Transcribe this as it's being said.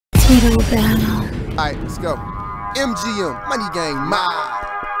Tito Battle. Alright, let's go. MGM, Money Gang, Mob.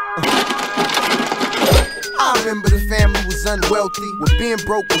 I remember the family was unwealthy, when being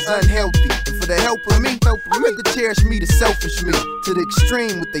broke was unhealthy. And for the help of me, I make the cherish me, the selfish me, to the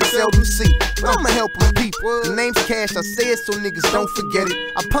extreme, what they seldom see. I'ma help them people. The name's Cash, I say it so niggas don't forget it.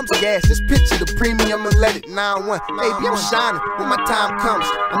 I pump gas, just picture the premium and let it 9-1. Baby, I'm shining when my time comes.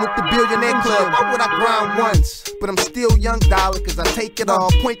 I'm with the billionaire club, why would I grind once? But I'm still young dollar, cause I take it all.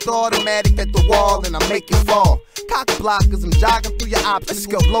 Point the automatic at the wall and I make it fall. Cock blockers, I'm jogging through your options. Let's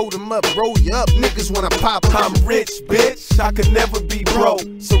go, blow them up, roll you up. Niggas wanna pop. I'm rich, bitch. I could never be broke.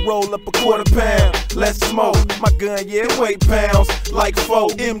 So roll up a £1/4. Let's smoke. My gun, yeah, weight pounds like 4.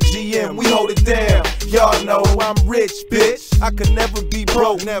 MGM, we hold it down. Y'all know I'm rich, bitch. I could never be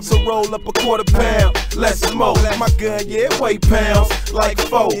broke. So roll up a £1/4. Let's smoke. My gun, yeah, weight pounds like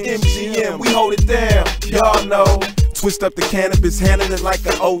 4. MGM, we hold it down. Y'all know. Twist up the cannabis, handle it like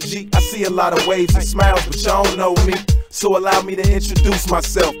an OG. I see a lot of waves and smiles, but y'all don't know me. So allow me to introduce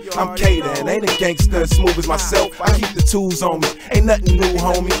myself. I'm Kader, and ain't a gangster as smooth as myself. I keep the tools on me, ain't nothing new,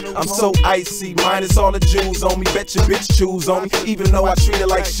 homie. I'm so icy, minus all the jewels on me. Bet your bitch choose on me, even though I treat her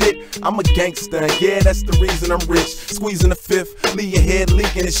like shit. I'm a gangster, and yeah, that's the reason I'm rich. Squeezing the fifth, leave your head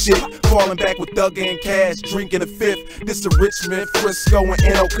leaking and shit. Falling back with Thugger and Cash, drinking a fifth. This the Richmond, Frisco, and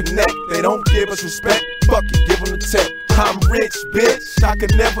NO Connect. They don't give us respect, fuck it, give them the tech. I'm rich, bitch, I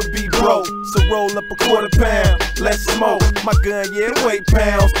could never be broke. So roll up a £1/4, let's smoke. My gun, yeah, weight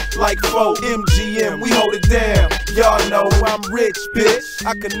pounds like 4. MGM, we hold it down. Y'all know I'm rich, bitch,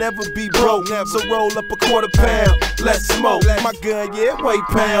 I could never be broke. So roll up a £1/4, let's smoke. My gun, yeah, weight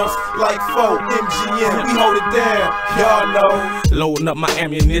pounds like 4. MGM, we hold it down. Y'all know. Loading up my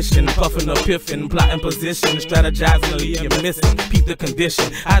ammunition, puffing a piffin, plotting position, strategizing to leave you missing. Peep the condition.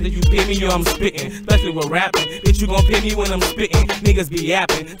 Either you pay me or I'm spitting, especially with rapping. Bitch, you gon' pay me when I'm spitting. Niggas be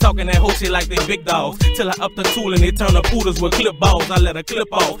yapping, talking that whole shit like they big dogs. Till I up the tool and they turn up poodles with clip balls. I let her clip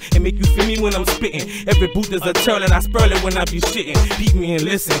off and make you feel me when I'm spitting. Every boot is a turtle, I spurl it when I be shitting. Peep me and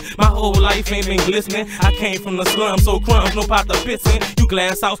listen, my whole life ain't been glistening. I came from the slum, so crumbs, no pot to piss in. You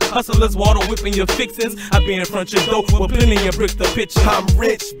glass house hustlers, water whipping your fixins. I be in front your door with plenty of bricks to pitch in. I'm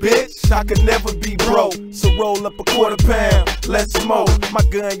rich, bitch, I could never be broke. So roll up a £1/4, let's smoke. My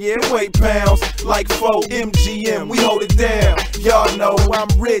gun, yeah, weight pounds like 4. MGM, we hold it down. Y'all know I'm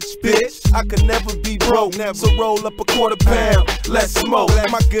rich, bitch, I could never be broke. So roll up a £1/4, let's smoke.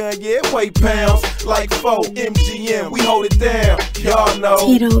 My gun, yeah, weight pounds like 4. MGM, we hold it down. Y'all know.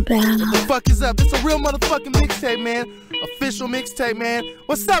 Tito Battle. What the fuck is up? This a real motherfucking mixtape, man. Official mixtape, man.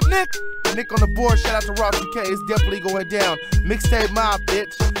 What's up, Nick? Nick on the board. Shout out to Ross UK. It's definitely going down. Mixtape mob,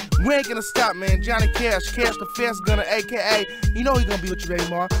 bitch. We ain't gonna stop, man. Johnny Cash, Cash the Fast Gunner, aka. You know he gonna be with you,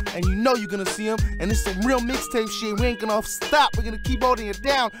 Raymar, and you know you're gonna see him. And it's some real mixtape shit. We ain't gonna stop. We're gonna keep holding it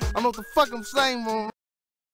down. I don't know what the fuck I'm saying, man.